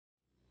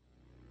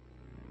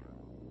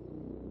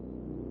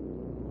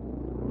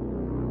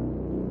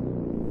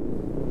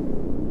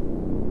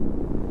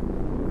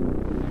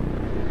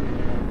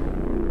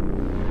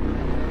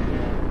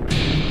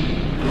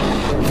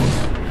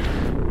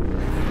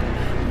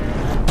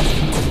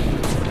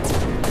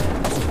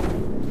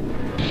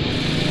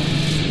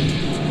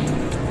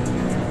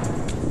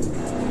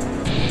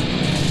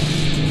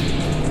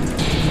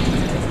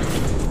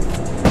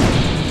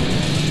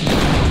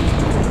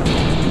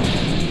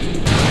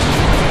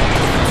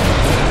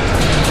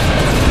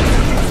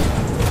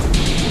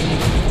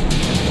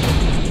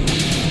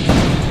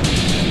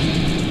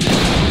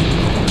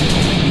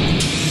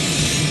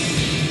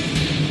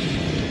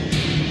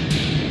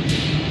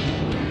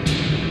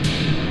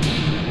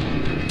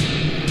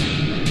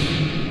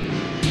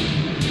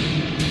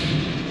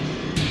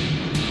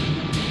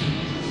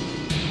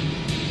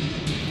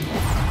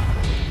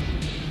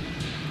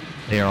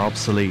They are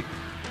obsolete.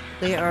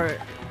 They are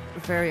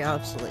very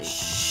obsolete.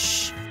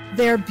 Shh.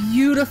 They're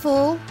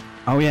beautiful.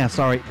 Oh yeah,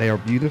 sorry. They are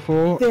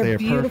beautiful. They're are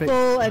beautiful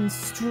perfect. and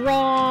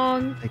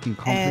strong. They can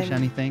accomplish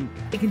anything.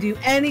 They can do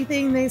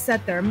anything they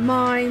set their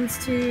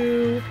minds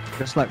to.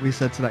 Just like we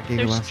said to that Giga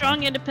They're last strong,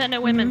 time.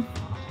 independent women.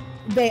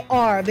 They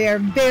are. They are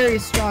very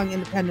strong,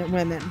 independent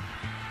women.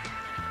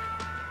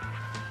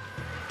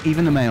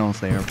 Even the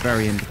males, they are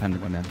very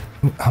independent women.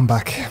 I'm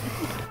back.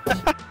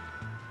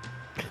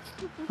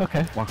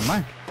 Okay, welcome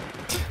back.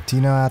 Do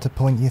you know how to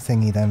point your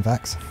thingy then,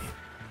 Vax?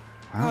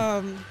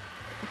 Wow.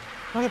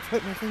 How to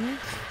put my finger?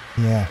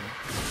 Yeah.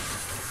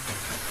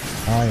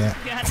 Oh yeah.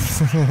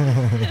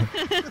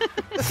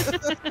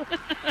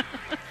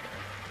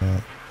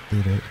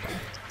 You do.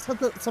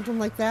 Something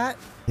like that?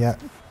 Yeah.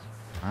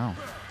 Wow.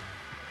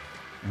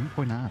 Don't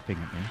point that thing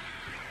at me.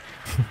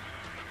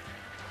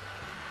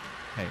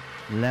 Okay,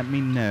 let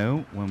me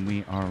know when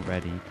we are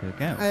ready to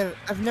go.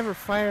 I've never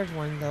fired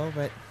one though,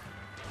 but...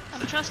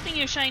 I'm trusting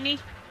you, Shiny.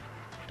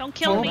 Don't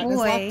kill me.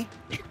 Boy.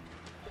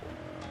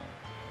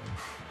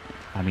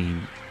 I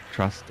mean,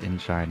 trust in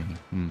Shiny.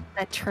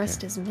 That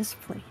trust is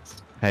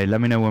misplaced. Hey,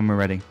 let me know when we're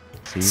ready.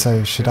 See?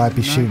 So should I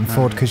be shooting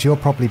forward? Because you'll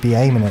probably be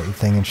aiming at the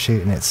thing and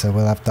shooting it, so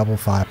we'll have double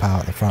firepower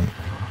at the front.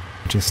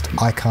 Just,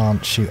 I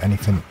can't shoot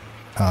anything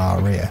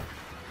rear.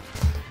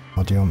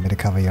 Or do you want me to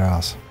cover your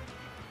ass?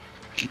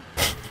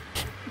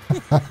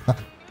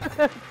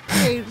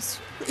 James,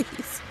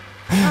 please.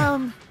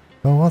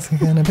 Well, what's it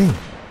gonna be?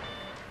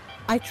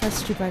 I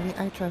trust you, buddy.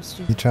 I trust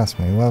you. You trust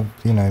me? Well,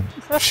 you know,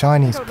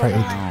 Shiny was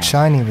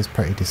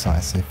pretty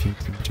decisive. You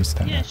just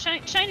don't Yeah, know.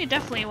 Shiny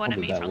definitely wanted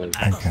me from the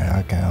back.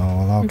 Okay. Oh,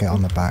 well, I'll get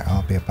on the back.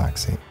 I'll be a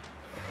backseat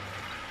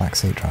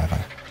driver.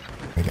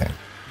 Here we go.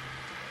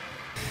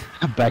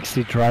 A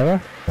backseat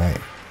driver? Right.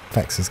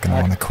 Vex is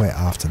gonna want to quit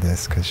after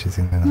this because she's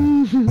gonna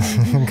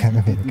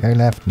go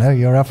left. No,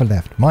 your other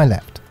left. My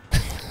left.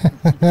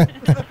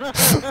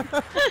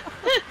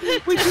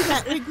 We do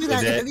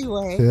that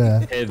anyway.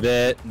 Yeah.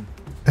 Pivot.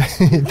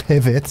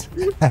 Pivot.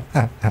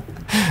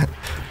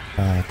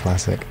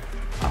 Classic.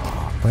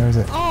 Where is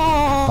it?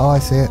 Oh, I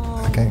see it.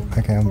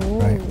 Okay, I'm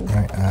right.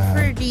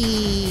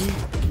 Pretty.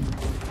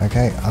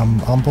 Okay,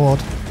 I'm on board.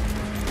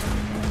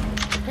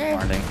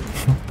 Darling.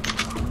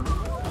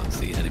 Can't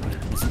see anybody.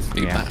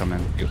 Yeah, come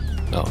in.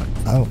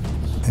 Oh,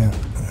 yeah.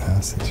 I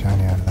see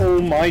Shiny over there.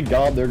 Oh my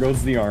god, there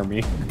goes the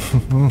army.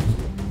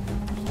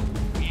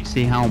 You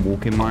see how I'm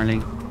walking,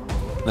 Marley?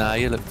 Nah,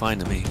 you look fine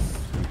to me.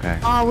 Okay.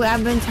 Oh,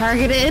 I've been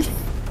targeted.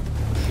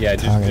 Yeah,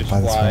 just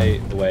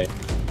fly away.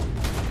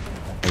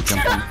 Hey,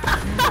 jump on.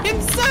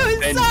 I'm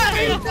so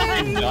sorry.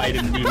 Died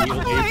immediately.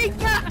 Oh my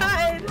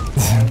god.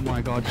 Oh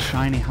my god,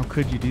 Shiny, how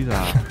could you do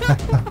that?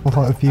 What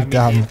have you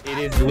done? It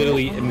is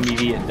literally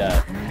immediate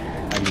death.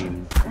 I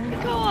mean...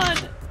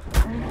 God!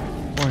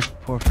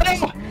 Poor Yeah,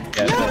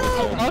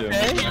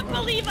 I can't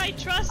believe I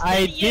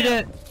trusted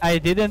you! I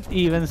didn't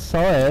even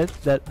saw it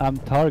that I'm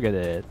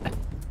targeted.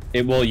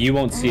 Well, you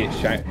won't see it.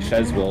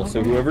 Shez will.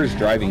 So whoever's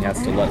driving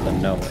has to let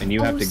them know, and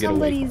you have to get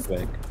away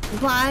quick.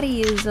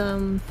 Body is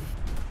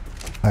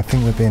I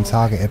think we're being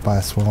targeted by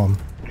a swarm.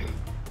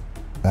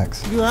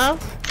 Vex. You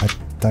have? I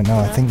don't know.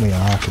 I think we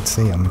are. I could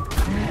see them.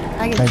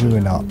 Maybe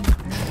we're not.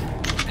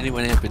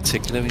 Anyone in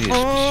particular? Shooting?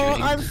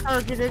 I'm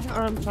targeted.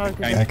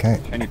 Okay.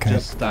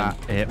 Just that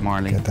it,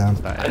 Marley. Get down.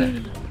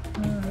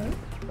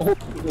 Oh,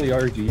 really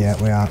RG. Yeah,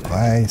 we are.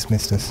 Hey, it's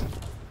missed us.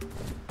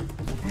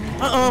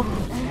 Uh-oh.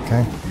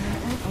 Okay.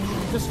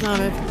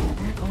 Dismounted.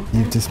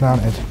 You've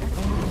dismounted.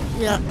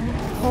 Yeah.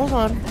 Hold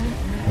on.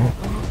 Oh,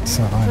 it's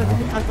so high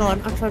now.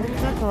 I'm trying to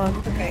get back on.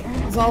 Okay.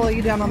 Zala,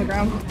 you down on the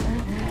ground?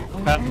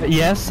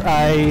 Yes,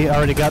 I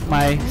already got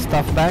my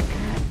stuff back.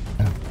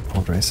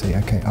 Order a seat.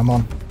 Okay, I'm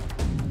on.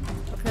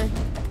 Okay.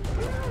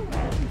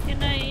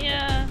 Can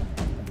I,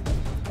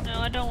 no,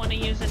 I don't want to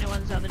use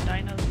anyone's other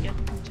dinos to get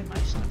into my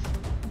stuff.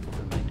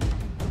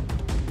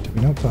 Did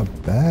we not put a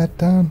bed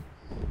down?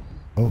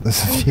 Oh,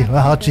 there's a few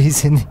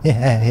RGs in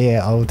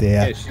here. Oh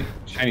dear. Yeah,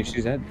 Shiny,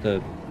 she's at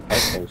the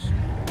outpost.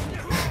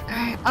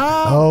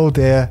 Oh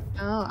dear.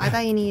 Oh, I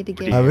thought you needed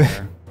to get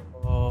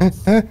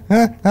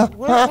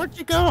Where'd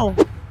you go?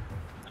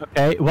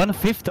 Okay,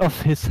 1/5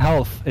 of his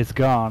health is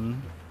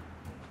gone.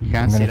 You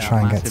I'm gonna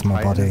try and get to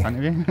my body.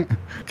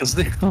 Because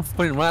they're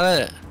pointing right at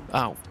it.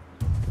 Ow.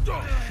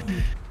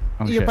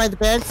 You're by the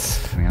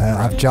beds?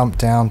 I've jumped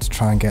down to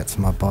try and get to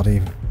my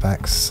body.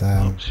 Vex.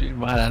 Shooting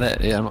right at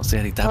it. Yeah, I'm not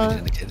seeing any damage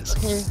indicators.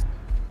 Okay.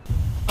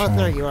 Oh,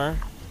 there you are.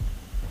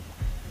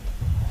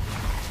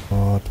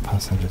 Board,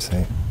 passenger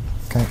seat.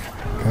 Okay,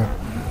 go.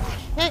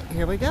 Hey,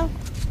 here we go.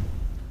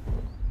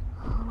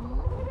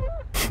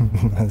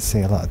 I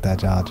see a lot of dead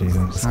RGs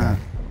in the sky.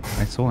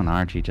 I saw an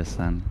RG just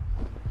then.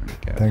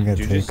 Don't get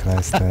too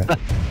close to it.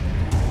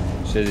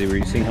 Shizzy, were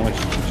you seeing how much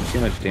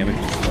damage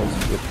it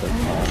does with the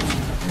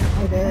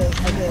I did.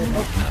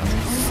 Oh.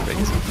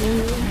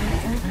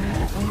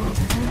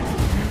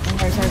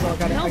 Sorry, Zala,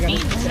 got it. No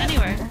beams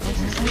anywhere. This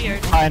is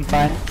weird. Fine.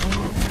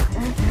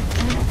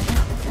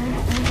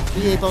 Are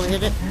you able to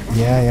hit it?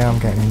 Yeah, I'm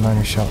getting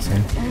many shots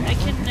in. I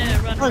can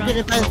run Oh, around. get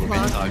it by the Been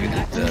clock.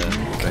 targeted.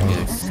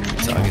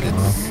 Targeted.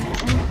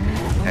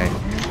 Okay.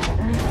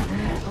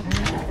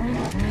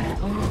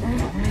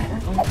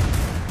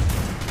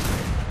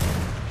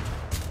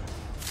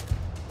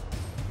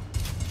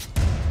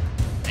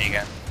 There you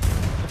go.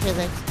 Okay,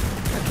 thanks.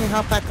 Okay,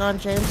 hop back on,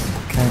 James.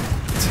 Okay,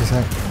 2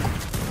 sec.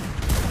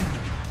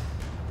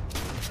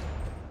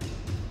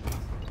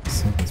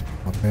 So it's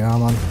probably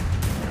arm on.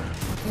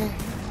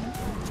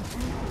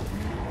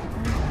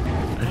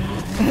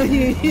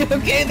 You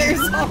okay there,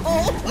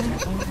 Saul?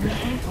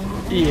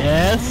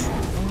 Yes,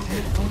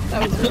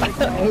 That was really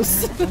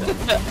close.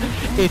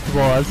 it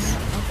was.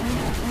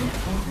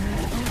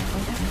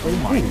 Oh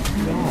my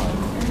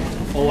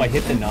god. Oh, I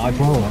hit the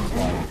nodule. Whoa. That's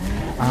why.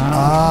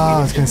 Ah,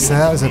 I was going to say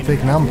that was a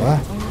big number.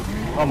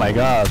 Oh my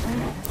god.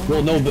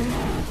 Well, no, but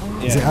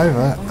Is it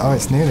over? Oh,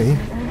 it's nearly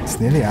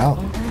out.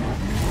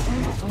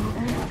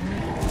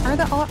 Are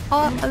the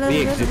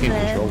the existing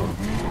controller.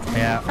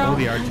 Yeah, all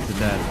the archers are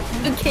dead.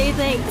 Okay,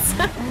 thanks.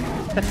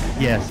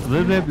 Yes.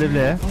 Blah, blah, blah,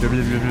 blah, blah, blah,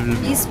 blah,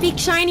 blah. You speak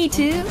shiny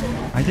too?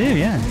 I do,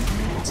 yeah.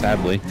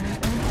 Sadly.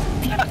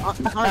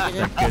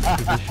 Targeted. Good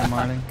position,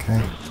 Marley. Okay.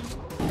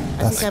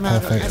 I That's think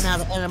perfect. I'm out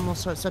of animal,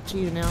 so it's up to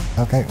you now.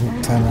 Okay,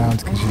 we'll turn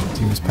around because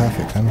you was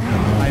perfect then.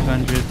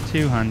 500,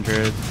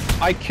 200.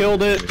 I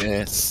killed it.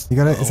 Yes. You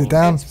got it? Is it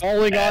down? It's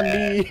falling on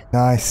me.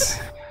 Nice.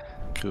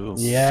 Cool.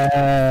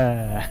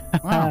 Yeah.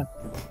 Wow.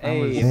 Hey,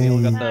 was- we all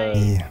got the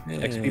Hey.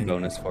 XP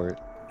bonus for it.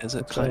 Is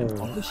it playing?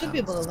 We should be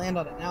able to land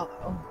on it now,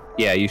 though.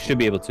 Yeah, you should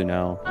be able to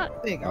now.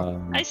 There you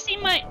go. I see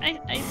my.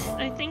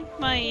 I think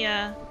my.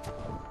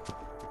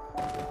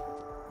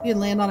 You can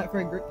land on it for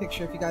a group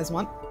picture if you guys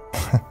want.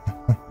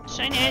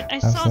 Shiny. I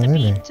saw the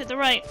Absolutely. beam to the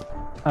right.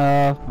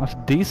 A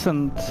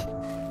decent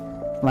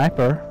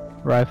sniper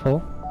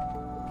rifle.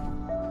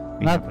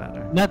 We Not got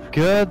better. not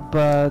good,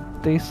 but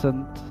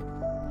decent.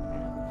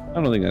 I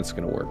don't think that's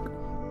gonna work.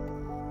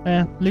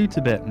 Loot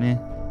a bit, meh.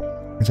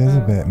 It is a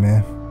bit,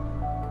 man.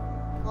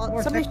 Well,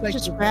 More somebody tech like should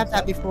just the grab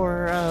that website.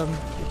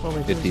 before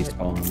we 50 lose it.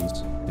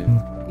 spawns.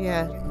 Yeah.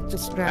 Yeah,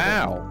 just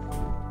grab Ow!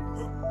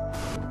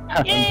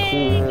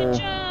 Yay! Good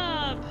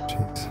job.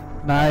 Jeez.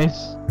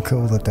 Nice. Look at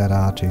all the dead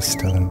RGs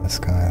still in the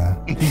sky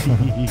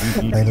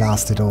there. They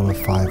lasted all of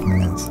 5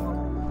 minutes.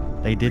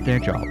 They did their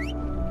job.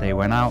 They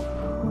went out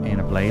in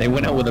a blaze. They of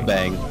went out with a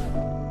glory. bang.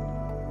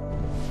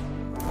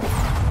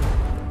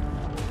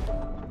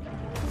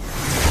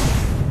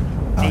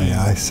 Oh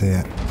yeah, I see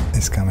it.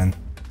 It's coming.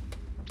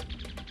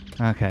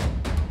 Okay.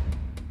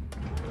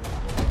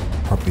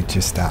 Probably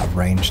just out of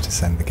range to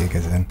send the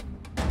gigas in.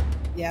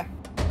 Yeah.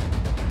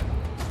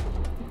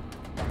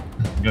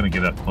 I'm gonna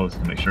get up close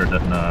to make sure it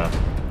doesn't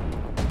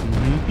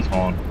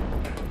spawn.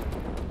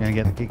 Gonna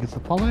get the Gigas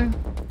Apollo?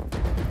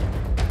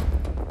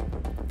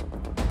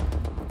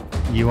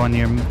 You on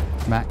your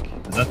Mac?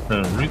 Is that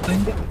the root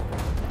thing?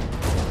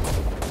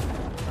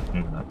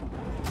 Maybe not.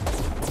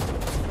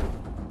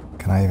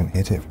 Can I even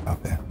hit it from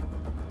up here?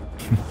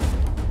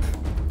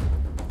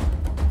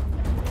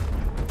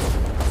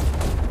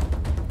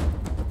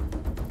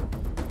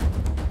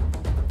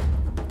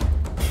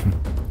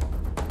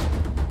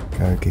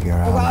 Go Giga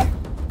Alley.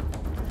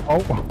 Oh.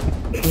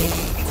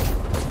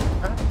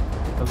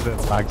 That's a bit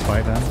of a lag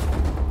fight then.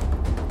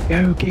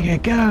 Go,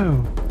 Giga,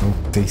 go! Oh,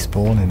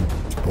 despawning.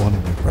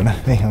 Spawning in front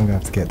of me. I'm gonna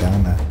have to get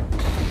down there.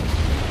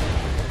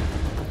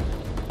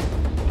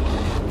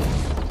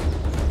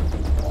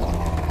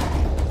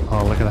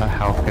 Oh, look at that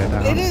health go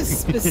down. It is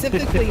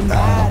specifically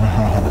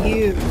mad at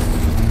you.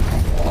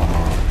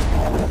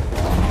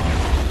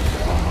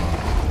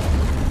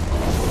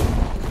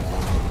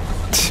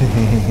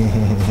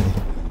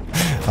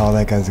 Oh,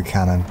 there goes a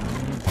cannon.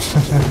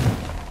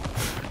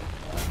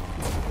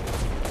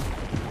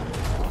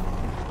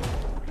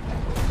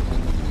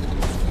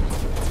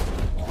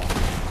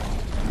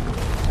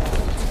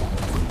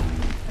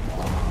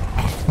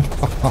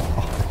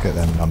 Look at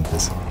them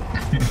numbers.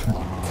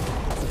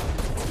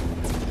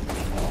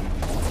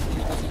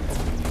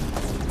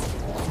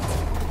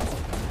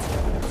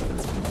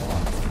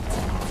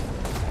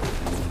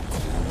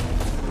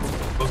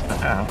 Close to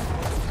half.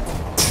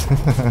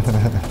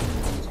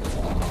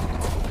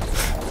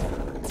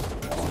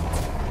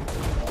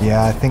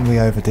 Yeah, I think we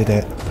overdid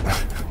it.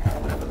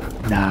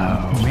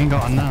 No, we ain't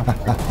got enough.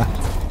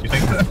 You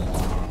think that?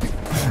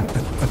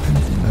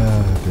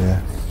 Oh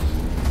dear.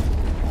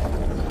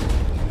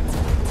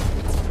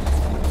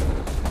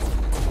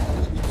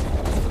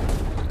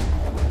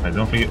 Alright,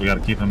 don't forget we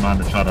gotta keep in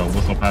mind to try to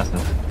whistle past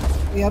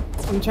it. Yep.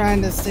 I'm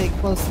trying to stay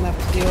close enough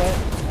to do it.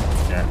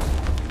 Yeah.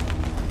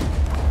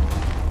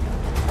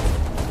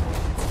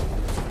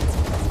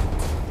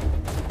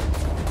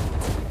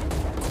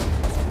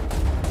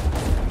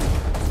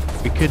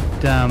 We could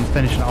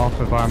finish it off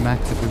with our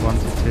max if we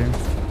wanted to.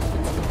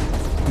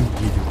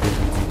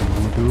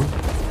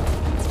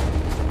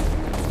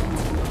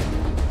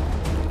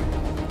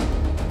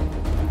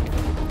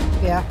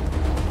 Yeah.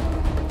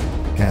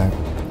 Yeah.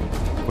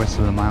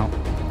 Whistle them out.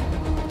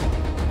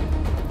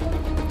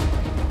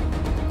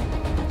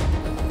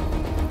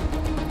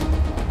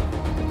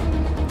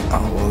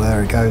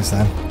 There it goes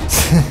then.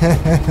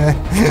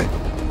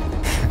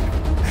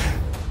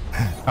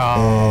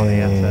 Oh,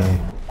 yes.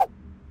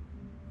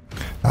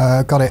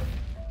 Got it.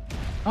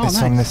 Oh, It's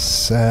nice. on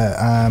this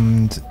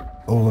and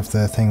all of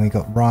the thing. We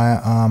got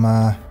riot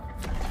armor.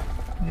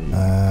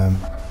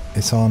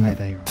 It's on Right,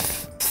 there you go.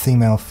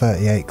 Female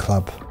 38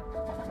 Club.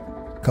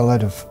 Got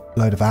a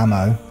load of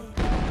ammo.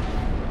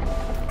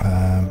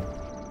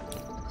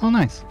 Oh,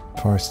 nice.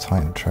 Forest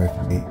Titan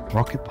trophy.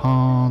 Rocket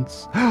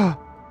pods.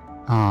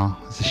 Ah,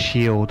 it's a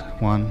shield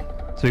one.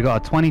 So we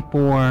got a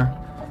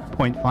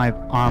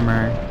 24.5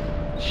 armor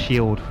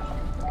shield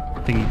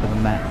thingy for the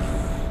mech.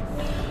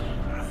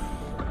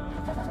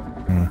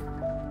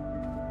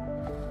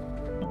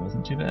 It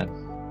wasn't too bad.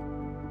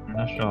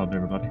 Nice job,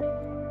 everybody.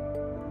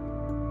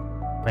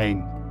 I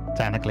mean,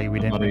 technically we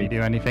didn't really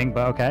do anything,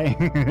 but okay.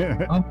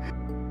 Huh?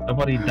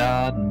 Nobody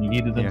died and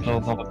yeeted Yeah,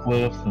 themselves sure. off the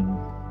cliffs and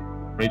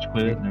rage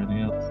quit and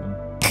everything else. So.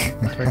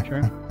 That's very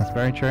true. That's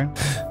very true.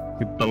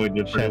 Thought we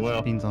did pretty Chefs,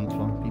 well. Beans on the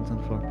floor, beans on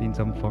the floor, beans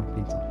on the floor,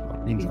 beans on the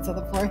floor, beans Beans on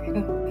on the floor.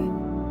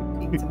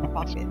 Beans in my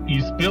pocket.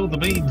 You spilled the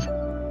beans.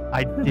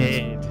 I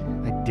did.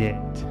 I did.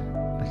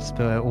 I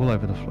spilled it all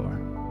over the floor.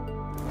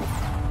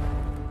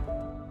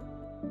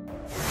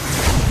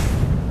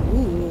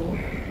 Ooh.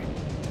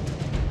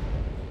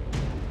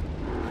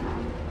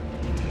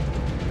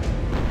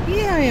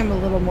 Yeah, I am a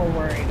little more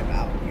worried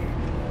about.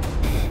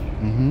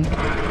 Mm-hmm.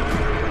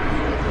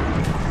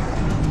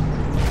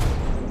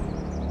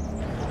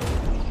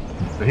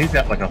 So he's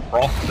got like a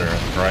frost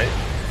earth, right?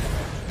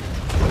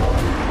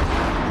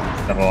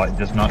 That'll like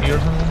dismount you or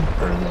something?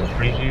 Or it'll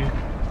freeze you?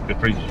 It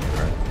freezes you,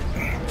 right?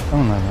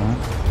 Something like that.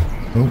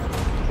 Ooh.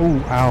 Ooh,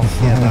 ow.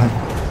 Yeah, that.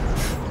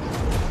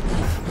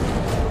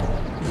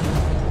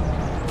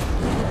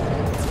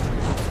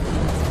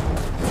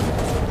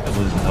 It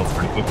loses health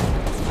pretty quickly.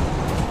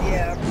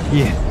 Yeah.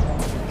 Yeah.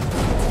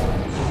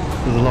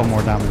 There's a lot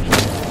more damage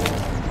there.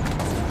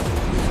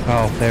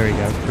 Oh, there we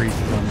go.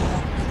 Freezes them.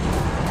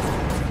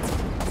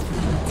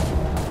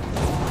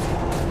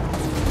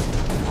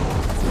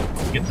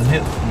 Get some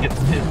hits, get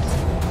some hits.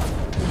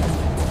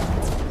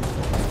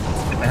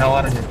 Get the hell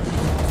out of here.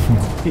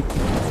 No.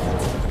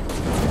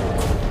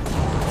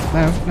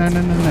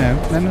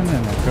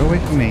 Go away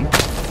from me.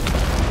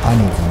 I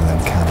need one of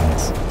them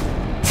cannons.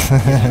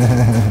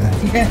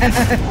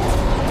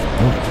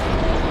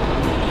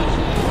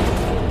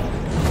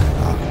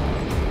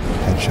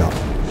 Headshot.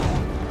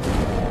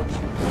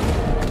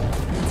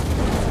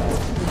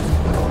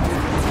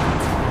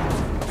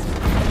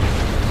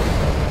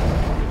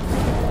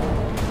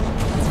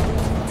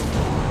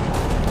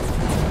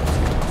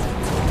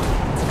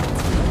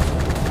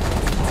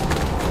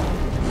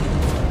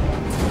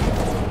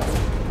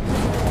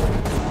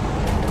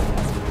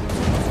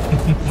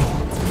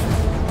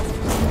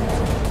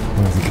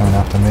 Or is he coming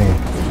after me?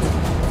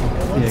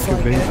 Yeah, it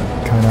could be.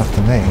 Coming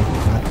after me?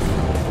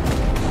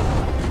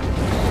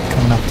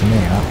 Coming after me?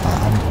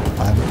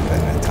 I'm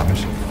doing no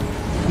damage.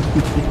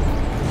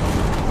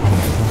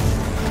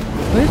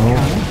 This Oh.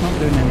 cannon's not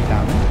doing any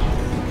damage.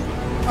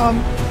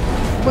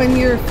 When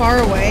you're far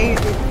away,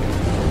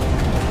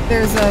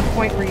 there's a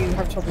point where you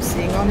have trouble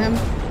seeing on him.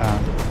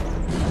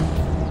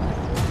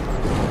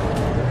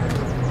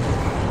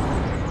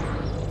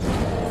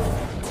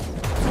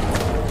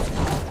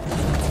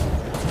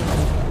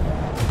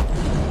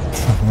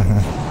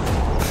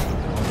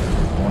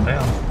 Going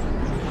down.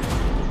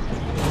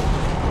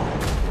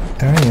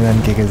 Are any of them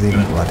giggers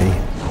even bloody?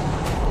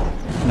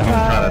 No.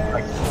 Try to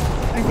attack.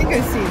 I think I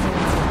see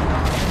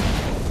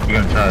him. You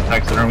gonna try to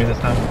taxidermy this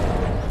time?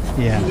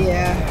 Yeah.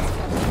 Yeah.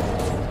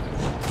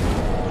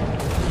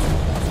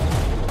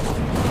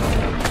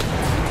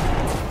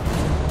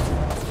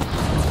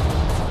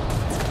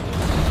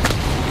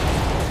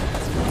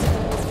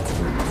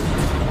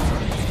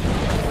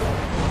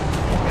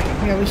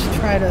 Yeah, we should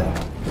try to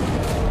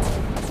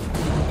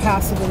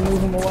passively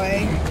move him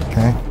away.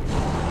 Okay.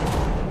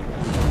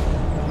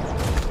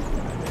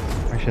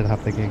 I should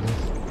have the giggles.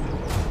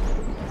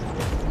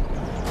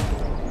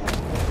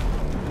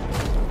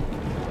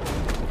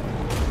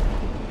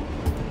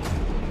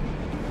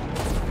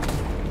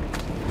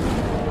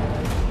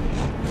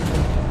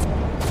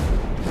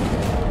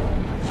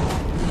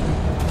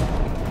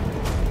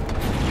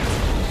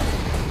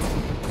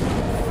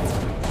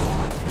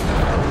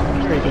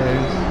 There he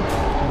goes.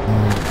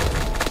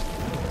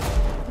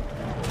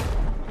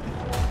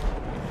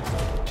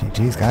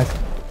 GG's, guys.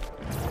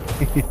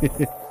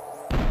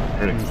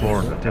 We're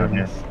exploring the town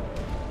here.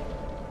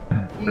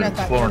 You We're got that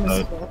exploring bonus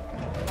mode. skill.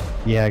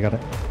 Yeah, I got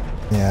it.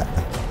 Yeah.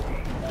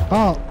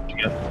 Oh, You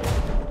got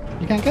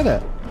you can't get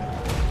it.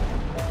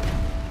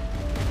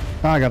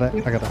 Oh, I got it.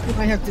 You I got it.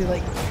 might have to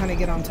like kind of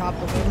get on top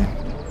of him.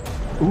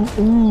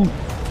 Ooh.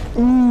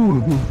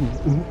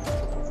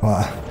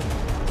 What?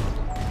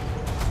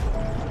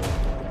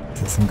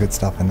 There's some good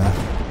stuff in there.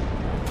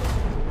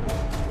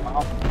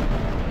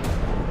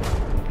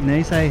 Now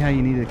you say how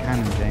you need a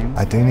cannon, James.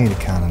 I do need a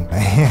cannon,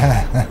 mate.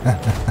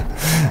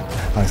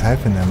 I was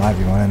hoping there might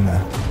be one in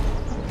there.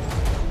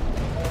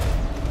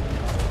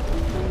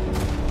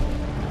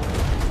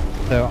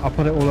 So I'll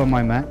put it all on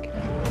my mech,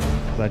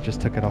 because I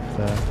just took it off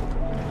the...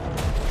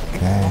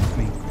 Okay. Off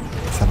me.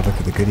 Let's have a look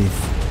at the goodies.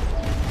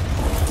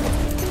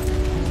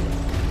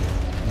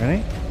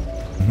 Ready?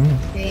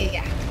 Mm-hmm.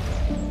 Yeah.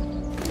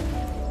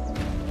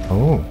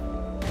 Oh.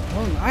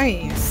 Oh,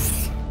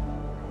 nice.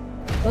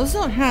 Those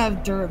don't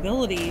have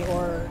durability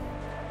or...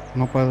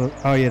 Not by the...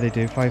 Oh yeah, they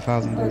do.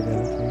 5,000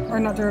 durability. Or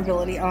not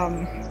durability,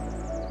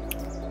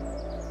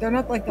 they're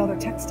not like the other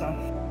tech stuff.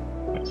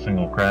 Like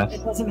single craft.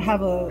 It doesn't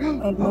have a Oh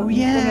limit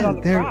yeah, on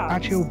the they're crafts.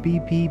 actual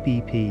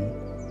BP.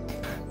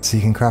 So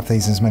you can craft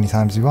these as many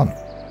times as you want?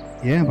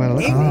 Yeah, by the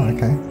look. Oh,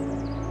 okay.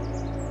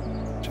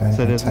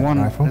 So there's Tech one.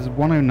 rifle. There's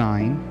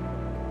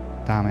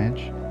 109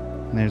 damage,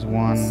 and there's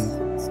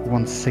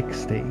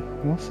 160.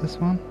 What's this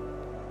one?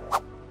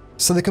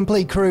 So the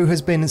complete crew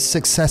has been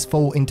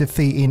successful in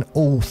defeating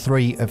all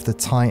 3 of the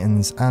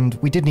Titans, and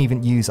we didn't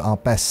even use our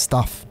best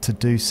stuff to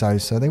do so,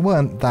 so they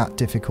weren't that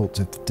difficult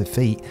to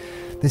defeat.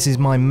 This is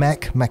my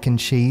M.E.K. and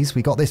Cheese.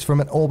 We got this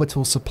from an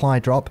orbital supply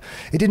drop.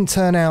 It didn't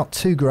turn out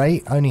too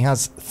great, only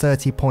has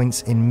 30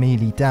 points in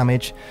melee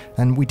damage,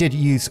 and we did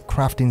use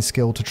crafting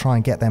skill to try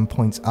and get them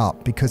points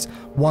up, because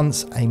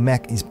once a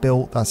M.E.K. is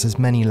built, that's as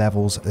many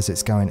levels as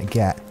it's going to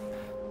get.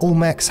 All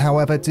M.E.K.s,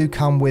 however, do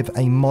come with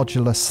a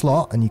modular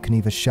slot, and you can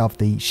either shove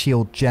the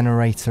shield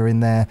generator in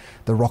there,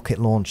 the rocket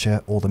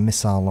launcher, or the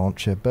missile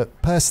launcher.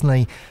 But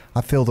personally,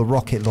 I feel the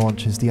rocket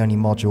launcher is the only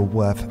module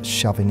worth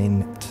shoving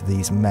into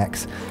these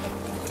M.E.K.s.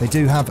 They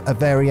do have a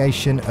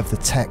variation of the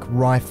tech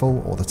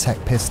rifle, or the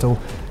tech pistol,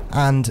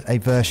 and a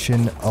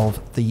version of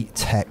the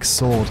tech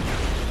sword.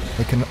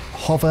 They can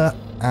hover,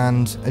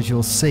 and as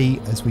you'll see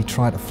as we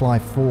try to fly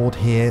forward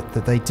here,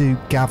 that they do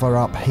gather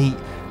up heat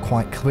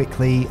quite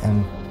quickly,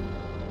 and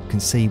can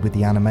see with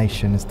the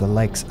animation as the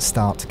legs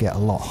start to get a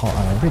lot hotter.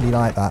 I really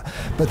like that.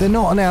 But they're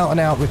not an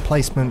out-and-out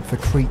replacement for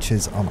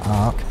creatures on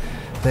Ark.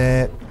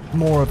 They're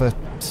more of a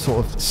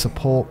sort of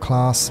support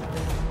class,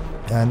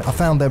 and I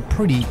found they're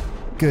pretty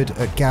good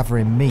at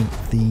gathering meat.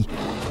 The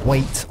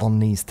weight on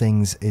these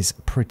things is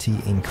pretty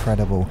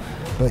incredible.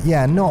 But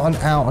yeah, not an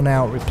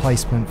out-and-out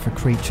replacement for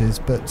creatures,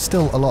 but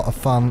still a lot of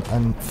fun,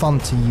 and fun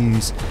to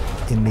use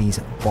in these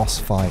boss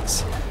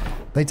fights.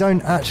 They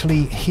don't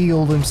actually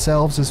heal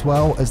themselves as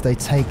well as they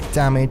take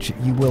damage.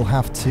 You will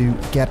have to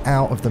get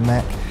out of the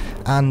mech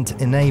and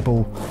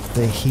enable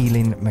the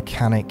healing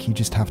mechanic. You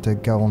just have to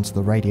go onto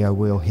the radio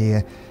wheel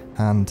here,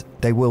 and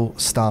they will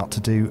start to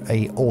do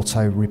a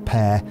auto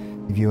repair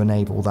if you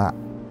enable that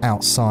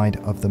outside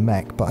of the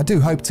mech. But I do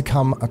hope to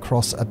come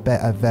across a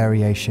better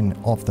variation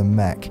of the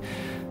mech.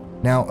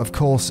 Now, of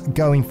course,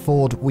 going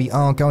forward, we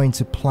are going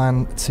to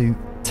plan to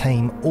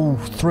tame all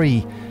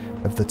 3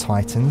 of the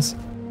Titans.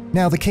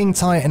 Now, the King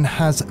Titan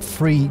has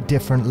 3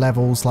 different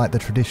levels like the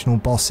traditional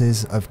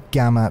bosses of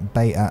Gamma,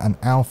 Beta and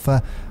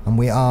Alpha, and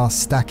we are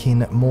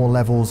stacking more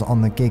levels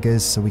on the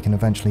Gigas so we can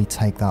eventually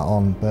take that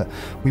on. But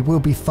we will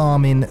be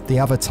farming the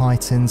other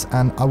Titans,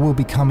 and I will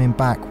be coming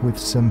back with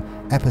some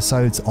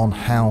episodes on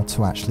how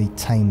to actually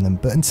tame them.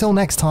 But until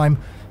next time,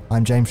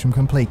 I'm James from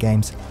Complete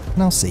Games,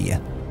 and I'll see you.